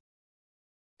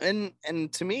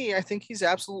to me, I think he's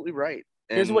absolutely right.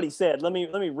 Here's what he said. Let me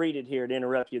read it here to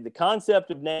interrupt you. The concept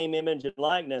of name, image, and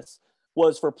likeness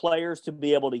was for players to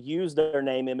be able to use their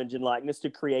name, image, and likeness to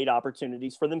create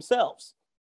opportunities for themselves.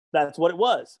 That's what it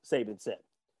was, Saban said.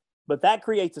 But that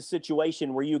creates a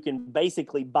situation where you can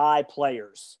basically buy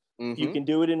players. Mm-hmm. You can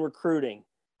do it in recruiting.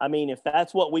 I mean, if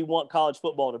that's what we want college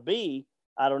football to be,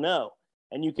 I don't know.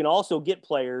 And you can also get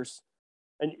players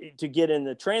and to get in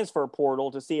the transfer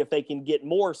portal to see if they can get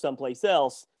more someplace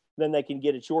else than they can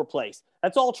get at your place.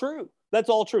 That's all true. That's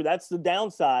all true. That's the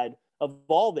downside of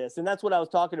all this. And that's what I was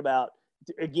talking about,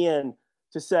 again,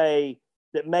 to say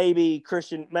that maybe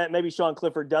Sean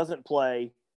Clifford doesn't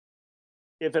play,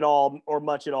 if at all or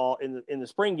much at all, in the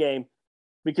spring game,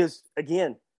 because,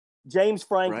 again, James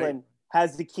Franklin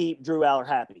has to keep Drew Aller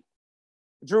happy.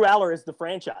 Drew Aller is the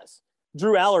franchise.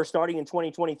 Drew Aller, starting in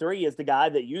 2023, is the guy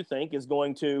that you think is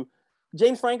going to –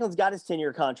 James Franklin's got his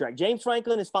 10-year contract. James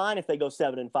Franklin is fine if they go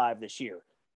 7-5 this year.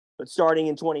 But starting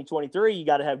in 2023, you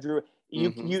got to have Drew –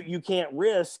 you can't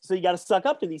risk – so you got to suck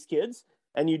up to these kids,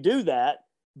 and you do that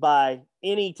by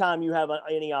any time you have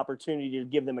any opportunity to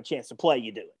give them a chance to play,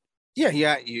 you do it.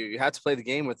 Yeah, you have to play the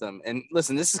game with them. And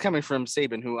listen, this is coming from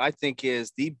Saban, who I think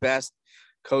is the best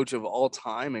coach of all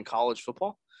time in college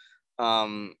football.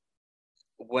 When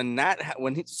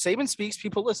Saban speaks,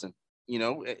 people listen,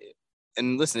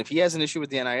 and listen, if he has an issue with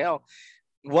the NIL,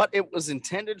 what it was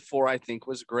intended for, I think,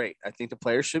 was great. I think the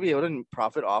players should be able to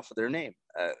profit off of their name,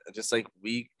 just like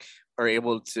we are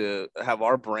able to have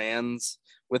our brands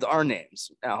with our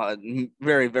names. Now,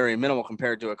 very, very minimal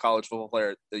compared to a college football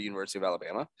player at the University of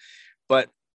Alabama. But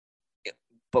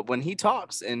when he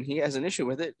talks and he has an issue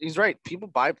with it, he's right. People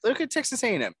buy. Look at Texas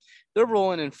A&M. They're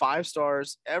rolling in 5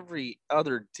 stars every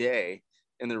other day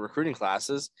in the recruiting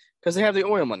classes because they have the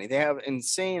oil money. They have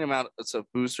insane amounts of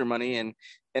booster money and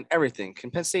everything.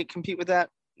 Can Penn State compete with that?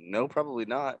 No, probably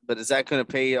not. But is that going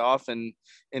to pay off in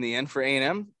the end for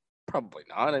A&M? Probably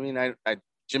not. I mean,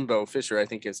 Jimbo Fisher, I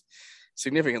think, is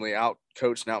significantly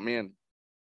out-coached and out-manned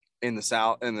in the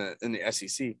South in the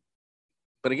SEC.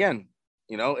 But again,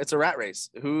 it's a rat race.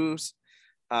 Who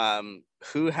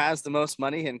has the most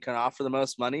money and can offer the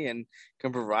most money and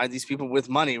can provide these people with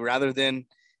money rather than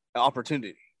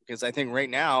opportunity? Because I think right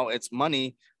now it's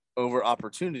money over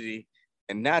opportunity,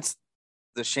 and that's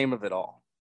the shame of it all.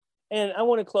 And I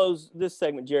want to close this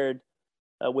segment, Jared,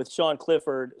 with Sean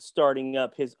Clifford starting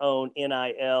up his own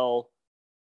NIL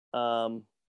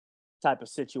type of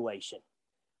situation.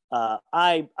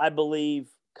 I believe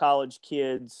college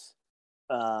kids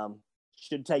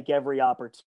should take every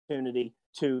opportunity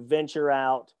to venture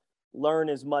out, learn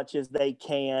as much as they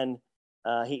can.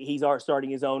 He's starting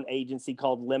his own agency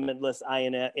called Limitless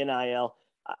NIL.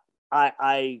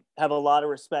 I have a lot of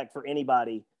respect for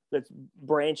anybody that's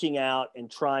branching out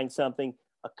and trying something,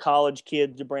 a college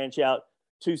kid to branch out.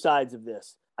 Two sides of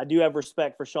this. I do have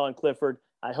respect for Sean Clifford.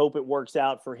 I hope it works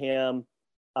out for him.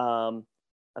 I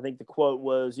think the quote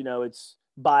was, it's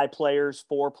by players,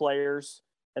 for players,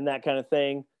 and that kind of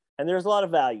thing. And there's a lot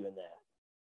of value in that.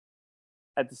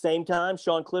 At the same time,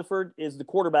 Sean Clifford is the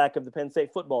quarterback of the Penn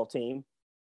State football team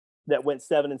that went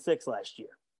 7-6 last year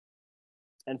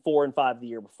and 4-5 the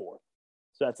year before.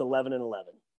 So that's 11-11.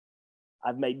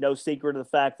 I've made no secret of the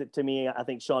fact that, to me, I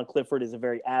think Sean Clifford is a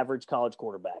very average college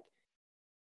quarterback.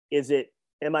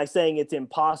 Am I saying it's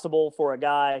impossible for a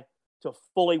guy to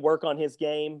fully work on his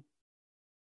game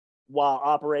while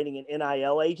operating an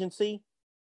NIL agency?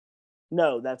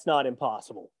 No, that's not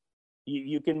impossible.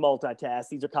 You can multitask.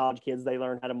 These are college kids. They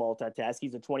learn how to multitask.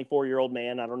 He's a 24-year-old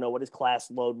man. I don't know what his class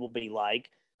load will be like.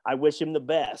 I wish him the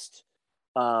best.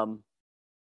 But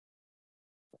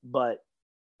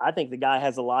I think the guy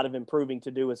has a lot of improving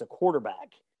to do as a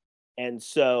quarterback. And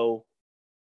so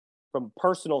from a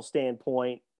personal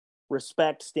standpoint,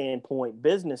 respect standpoint,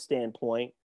 business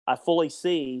standpoint, I fully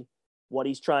see what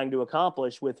he's trying to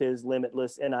accomplish with his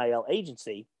Limitless NIL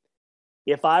agency.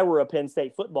 if I were a Penn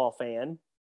State football fan,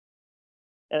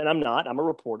 and I'm not, I'm a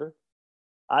reporter,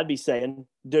 I'd be saying,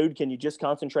 dude, can you just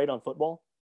concentrate on football?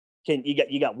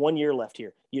 You got 1 year left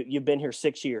here. You've been here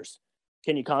 6 years.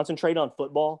 Can you concentrate on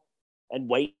football and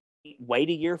wait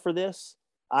a year for this?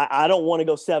 I don't want to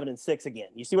go 7-6 again.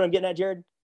 You see what I'm getting at, Jared?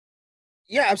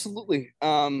 Yeah, absolutely.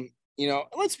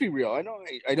 Let's be real.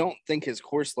 I don't think his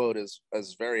course load is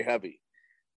very heavy.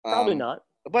 Probably not.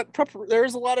 But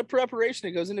there's a lot of preparation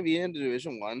that goes into being a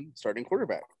Division I starting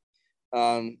quarterback.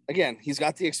 Again, he's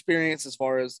got the experience as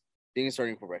far as being a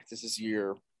starting quarterback. This is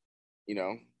year,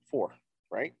 4,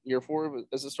 right? Year 4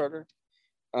 as a starter.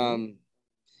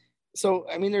 So,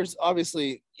 I mean, there's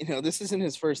obviously, this isn't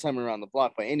his first time around the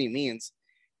block by any means.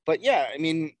 But yeah, I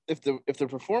mean, if the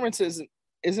performance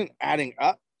isn't adding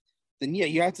up, then yeah,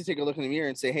 you have to take a look in the mirror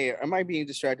and say, hey, am I being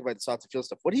distracted by the off the field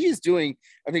stuff? What he is doing,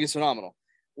 I think, is phenomenal.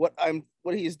 What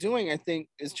he is doing, I think,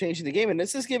 is changing the game, and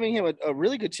this is giving him a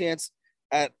really good chance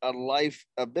at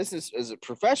a business as a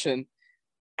profession.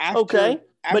 After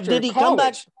but did he college. come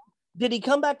back? Did he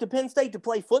come back to Penn State to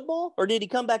play football, or did he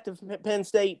come back to Penn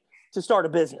State to start a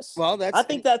business? Well, I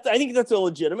think that's a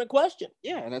legitimate question.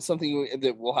 Yeah, and that's something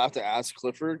that we'll have to ask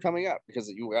Clifford coming up,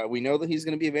 because we know that he's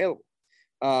going to be available.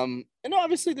 And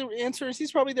obviously the answer is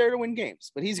he's probably there to win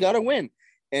games, but he's got to win.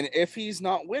 And if he's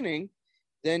not winning,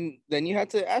 then you have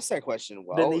to ask that question.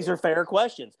 Well, then these are fair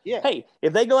questions. Yeah. Hey,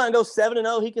 if they go out and go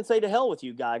 7-0, he can say to hell with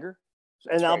you, Geiger,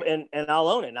 and I'll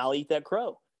own it and I'll eat that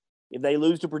crow. If they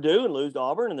lose to Purdue and lose to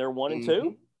Auburn and they're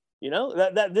 1-2,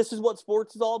 that this is what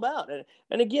sports is all about.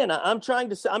 And again,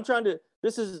 this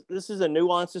is a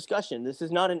nuanced discussion. This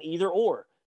is not an either or.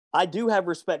 I do have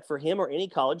respect for him or any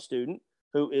college student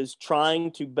who is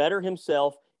trying to better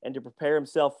himself and to prepare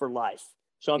himself for life.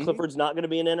 Sean Clifford's not going to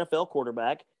be an NFL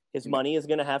quarterback. His money is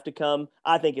going to have to come,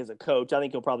 I think, as a coach. I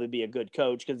think he'll probably be a good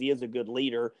coach because he is a good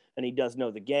leader and he does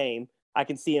know the game. I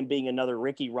can see him being another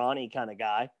Ricky Ronnie kind of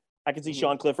guy. I can see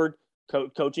Sean Clifford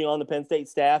coaching on the Penn State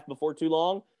staff before too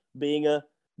long, being an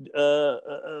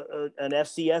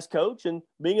FCS coach and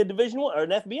being a Division I or an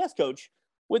FBS coach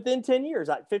within 10 years,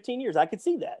 15 years. I could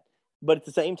see that. But at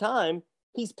the same time,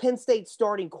 he's Penn State's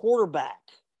starting quarterback,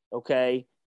 okay?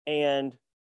 And,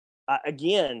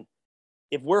 again,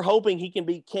 if we're hoping he can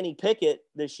beat Kenny Pickett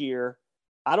this year,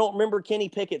 I don't remember Kenny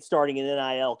Pickett starting an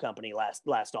NIL company last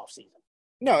offseason.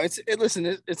 No,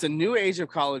 it's a new age of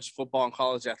college football and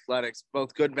college athletics,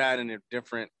 both good, bad, and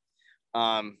different.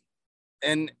 And,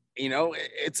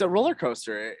 it's a roller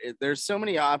coaster. There's so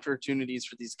many opportunities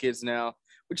for these kids now,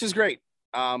 which is great.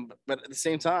 But at the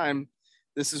same time,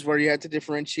 this is where you have to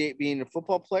differentiate being a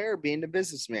football player, being a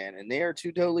businessman, and they are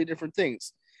two totally different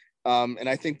things. And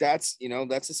I think that's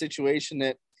a situation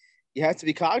that you have to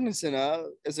be cognizant of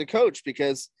as a coach,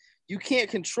 because you can't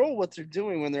control what they're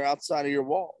doing when they're outside of your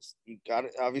walls. You got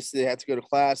it. Obviously, they have to go to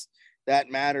class. That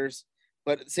matters.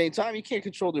 But at the same time, you can't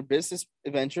control their business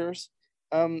ventures,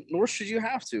 nor should you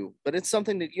have to. But it's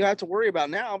something that you have to worry about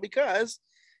now, because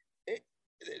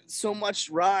so much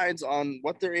rides on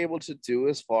what they're able to do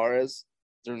as far as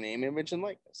their name, image, and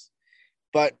likeness.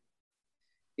 But,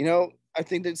 I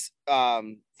think that's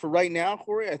for right now,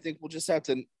 Corey, I think we'll just have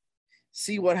to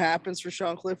see what happens for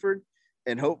Sean Clifford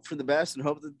and hope for the best, and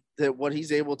hope that what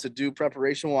he's able to do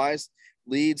preparation-wise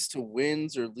leads to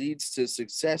wins or leads to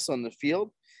success on the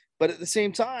field. But at the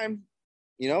same time,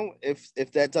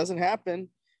 if that doesn't happen,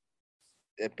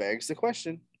 it begs the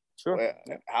question, sure,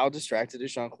 how distracted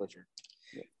is Sean Clifford?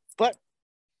 Yeah. But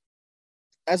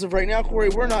as of right now, Corey,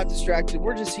 we're not distracted.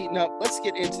 We're just heating up. Let's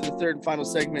get into the third and final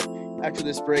segment after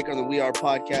this break on the We Are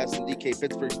Podcast and DK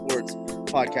Pittsburgh Sports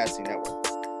Podcasting Network.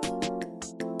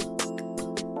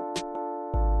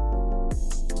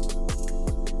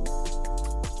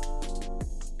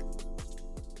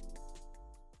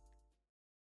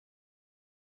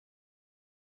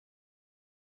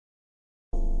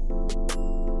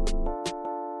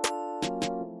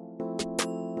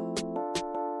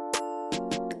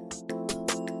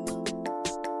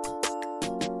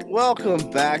 Welcome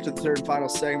back to the third and final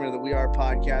segment of the We Are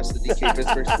Podcast, the DK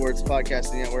Pittsburgh Sports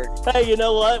Podcasting Network. Hey, you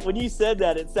know what? When you said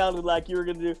that, it sounded like you were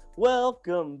going to do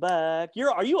Welcome Back.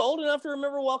 Are you old enough to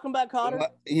remember Welcome Back, Cotter?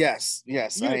 Yes,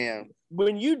 I am.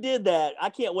 When you did that, I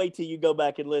can't wait till you go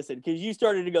back and listen, because you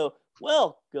started to go,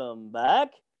 Welcome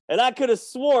Back. And I could have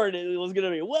sworn it was going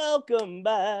to be Welcome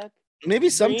Back. Maybe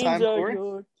sometime,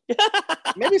 Corey.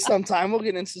 Maybe sometime we'll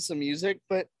get into some music.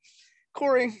 But,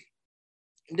 Corey,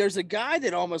 there's a guy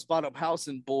that almost bought a house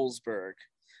in Boalsburg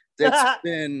that's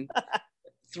been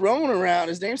thrown around.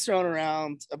 His name's thrown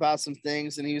around about some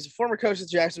things, and he was a former coach of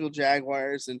the Jacksonville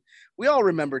Jaguars. And we all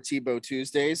remember Tebow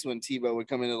Tuesdays, when Tebow would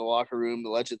come into the locker room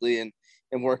allegedly and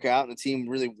and work out, and the team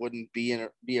really wouldn't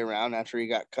be around after he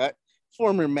got cut.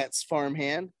 Former Mets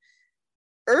farmhand.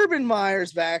 Urban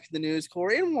Meyer's back in the news,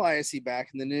 Corey. And why is he back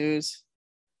in the news?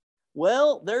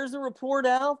 Well, there's a report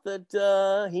out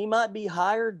that he might be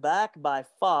hired back by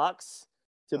Fox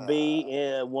to be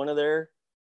one of their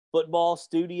football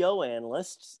studio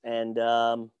analysts. And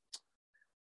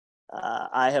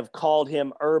I have called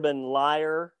him Urban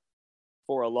Liar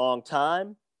for a long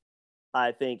time.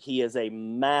 I think he is a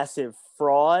massive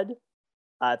fraud.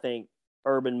 I think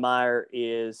Urban Meyer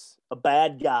is a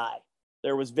bad guy.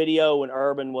 There was video when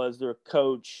Urban was the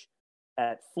coach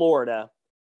at Florida,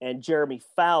 and Jeremy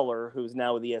Fowler, who's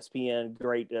now with ESPN,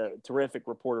 great, terrific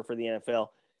reporter for the NFL,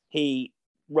 he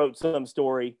wrote some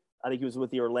story. I think he was with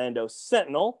the Orlando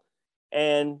Sentinel,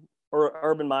 and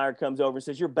Urban Meyer comes over and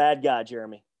says, "You're a bad guy,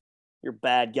 Jeremy. You're a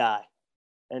bad guy."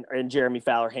 And Jeremy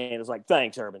Fowler handles like,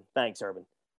 "Thanks, Urban. Thanks, Urban."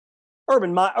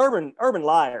 Urban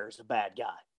Liar is a bad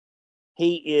guy.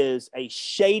 He is a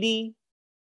shady,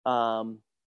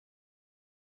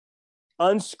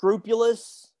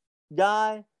 unscrupulous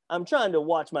guy. I'm trying to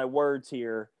watch my words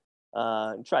here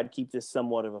and try to keep this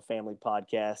somewhat of a family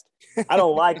podcast. I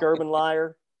don't like Urban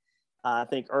Liar. I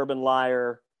think Urban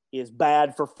Liar is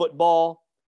bad for football.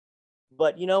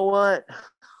 But you know what?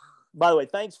 By the way,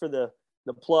 thanks for the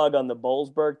plug on the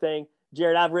Bollesburg thing.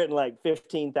 Jared, I've written like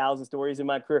 15,000 stories in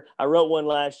my career. I wrote one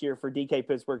last year for DK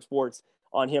Pittsburgh Sports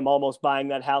on him almost buying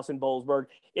that house in Bollesburg.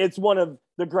 It's one of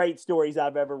the great stories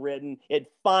I've ever written.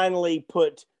 It finally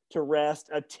put to rest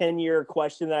a 10-year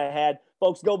question that I had.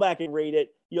 Folks, go back and read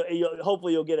it.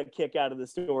 Hopefully you'll get a kick out of the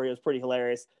story. It was pretty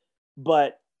hilarious.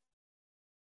 But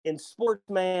in sports,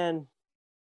 man,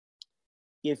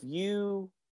 if you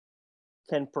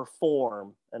can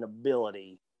perform an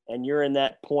ability and you're in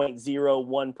that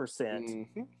 0.01%,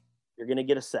 you're going to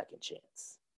get a second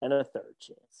chance and a third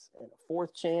chance and a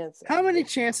fourth chance. How many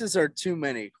chances are too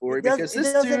many, Corey? Because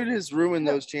this dude has ruined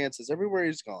those chances everywhere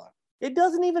he's gone. It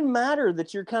doesn't even matter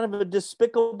that you're kind of a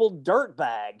despicable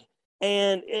dirtbag.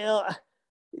 And,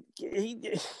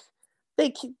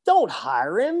 they don't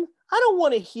hire him. I don't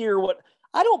want to hear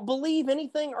I don't believe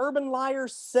anything Urban Liar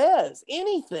says,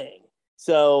 anything.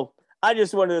 So I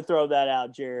just wanted to throw that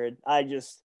out, Jared. I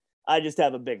just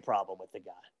have a big problem with the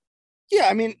guy. Yeah,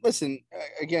 I mean, listen,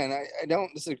 again, I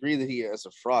don't disagree that he is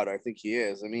a fraud. I think he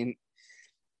is. I mean,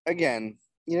 again,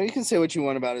 you can say what you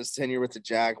want about his tenure with the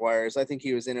Jaguars. I think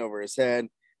he was in over his head.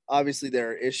 Obviously,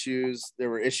 there are issues. There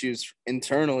were issues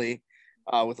internally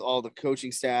with all the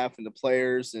coaching staff and the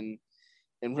players and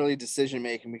really decision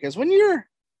making. Because when you're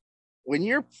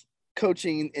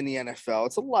coaching in the NFL,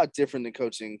 it's a lot different than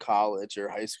coaching in college or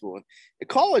high school. And at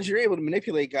college, you're able to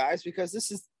manipulate guys because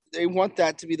they want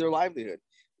that to be their livelihood.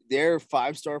 They're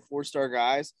 5-star, 4-star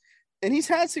guys, and he's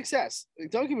had success.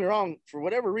 Don't get me wrong. For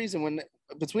whatever reason, when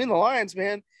between the lines,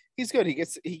 man, he's good.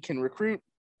 He can recruit,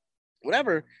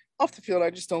 whatever. Off the field, I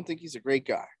just don't think he's a great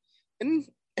guy. And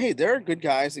hey, there are good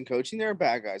guys in coaching. There are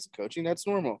bad guys in coaching. That's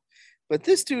normal. But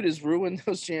this dude has ruined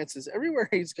those chances everywhere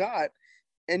he's got.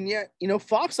 And yet,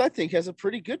 Fox, I think, has a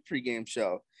pretty good pregame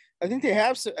show. I think they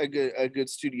have a good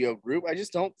studio group. I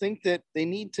just don't think that they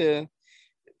need to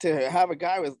have a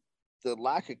guy with the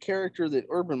lack of character that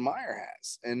Urban Meyer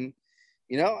has. And,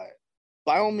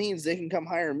 by all means, they can come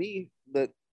hire me.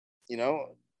 But,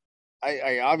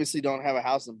 I obviously don't have a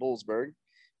house in Bollesburg.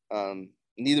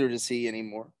 Neither does he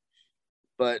anymore.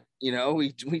 But,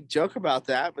 we joke about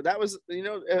that. But that was,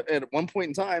 at one point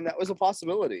in time, that was a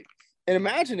possibility. And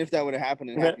imagine if that would have happened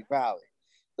in Happy Valley.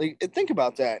 Like, think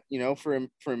about that, for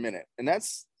a minute. And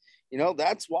that's,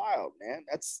 that's wild, man.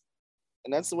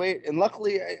 That's the way. And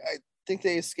luckily, I think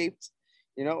they escaped,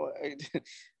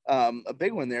 a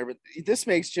big one there. But this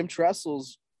makes Jim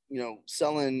Tressel's,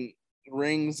 selling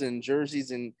rings and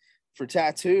jerseys and for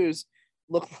tattoos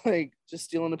look like just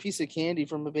stealing a piece of candy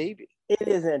from a baby. It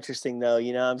is interesting, though.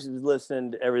 I'm just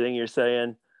listening to everything you're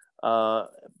saying.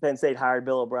 Penn State hired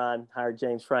Bill O'Brien, hired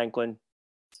James Franklin.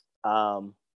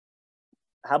 How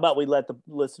about we let the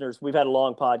listeners, we've had a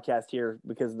long podcast here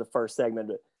because of the first segment,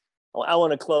 but I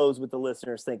want to close with the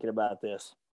listeners thinking about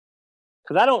this.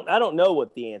 Because I don't know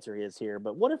what the answer is here,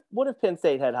 but what if Penn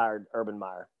State had hired Urban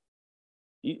Meyer?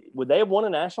 Would they have won a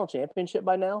national championship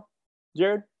by now,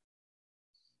 Jared?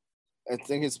 I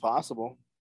think it's possible.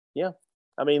 Yeah.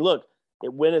 I mean, look,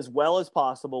 it went as well as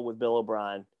possible with Bill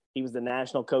O'Brien. He was the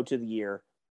national coach of the year,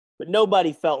 but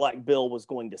nobody felt like Bill was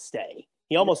going to stay.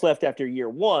 He almost left after year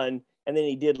one, and then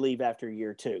he did leave after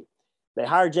year two. They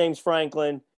hired James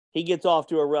Franklin. He gets off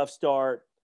to a rough start,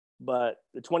 but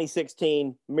the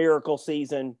 2016 miracle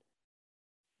season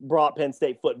brought Penn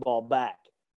State football back.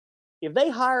 If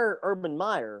they hire Urban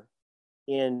Meyer,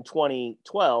 in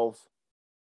 2012,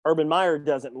 Urban Meyer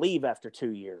doesn't leave after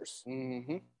 2 years.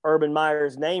 Mm-hmm. Urban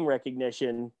Meyer's name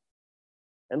recognition.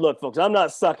 And look, folks, I'm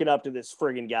not sucking up to this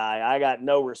friggin' guy. I got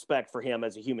no respect for him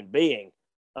as a human being.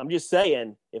 I'm just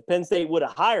saying, if Penn State would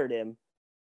have hired him,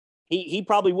 he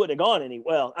probably wouldn't have gone any.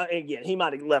 Well, again, he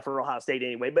might have left for Ohio State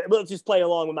anyway. But let's just play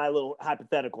along with my little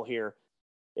hypothetical here.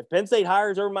 If Penn State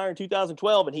hires Urban Meyer in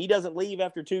 2012 and he doesn't leave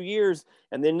after 2 years,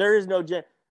 and then there is no,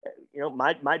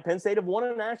 might Penn State have won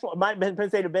a national? Might Penn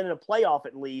State have been in a playoff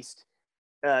at least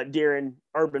during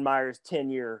Urban Meyer's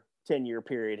 10-year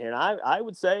period? And I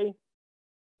would say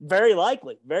very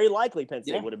likely Penn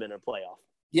State would have been in a playoff.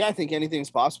 Yeah, I think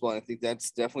anything's possible, and I think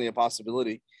that's definitely a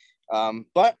possibility.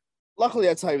 But luckily,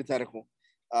 that's hypothetical.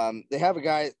 They have a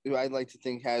guy who I'd like to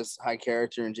think has high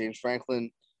character in James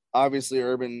Franklin. Obviously,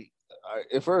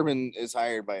 if Urban is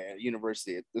hired by a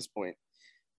university at this point,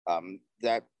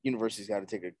 that university's got to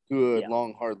take a good,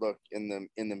 long, hard look in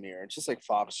the mirror, just like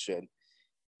Fox should.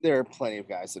 There are plenty of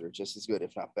guys that are just as good,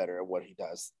 if not better, at what he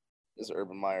does as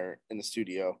Urban Meyer in the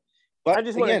studio. But I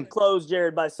just want to close,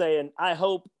 Jared, by saying I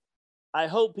hope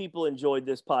people enjoyed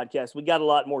this podcast. We got a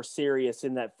lot more serious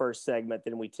in that first segment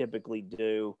than we typically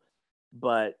do,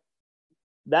 but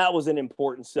that was an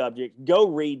important subject. Go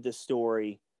read the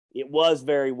story. It was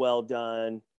very well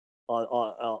done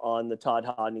on the Todd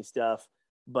Hodney stuff,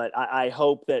 but I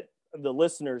hope that the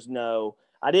listeners know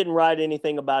I didn't write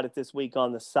anything about it this week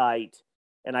on the site,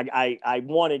 and I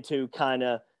wanted to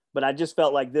but I just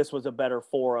felt like this was a better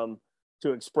forum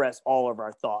to express all of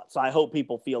our thoughts. So I hope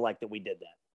people feel like that we did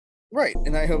that. Right,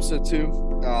 and I hope so too.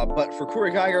 But for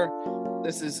Corey Geiger,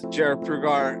 this is Jared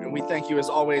Prugar, and we thank you as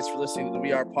always for listening to the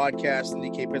We Are Podcast and the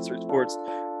DK Pittsburgh Sports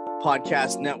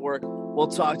Podcast Network. We'll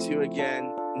talk to you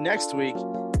again next week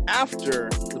after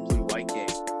the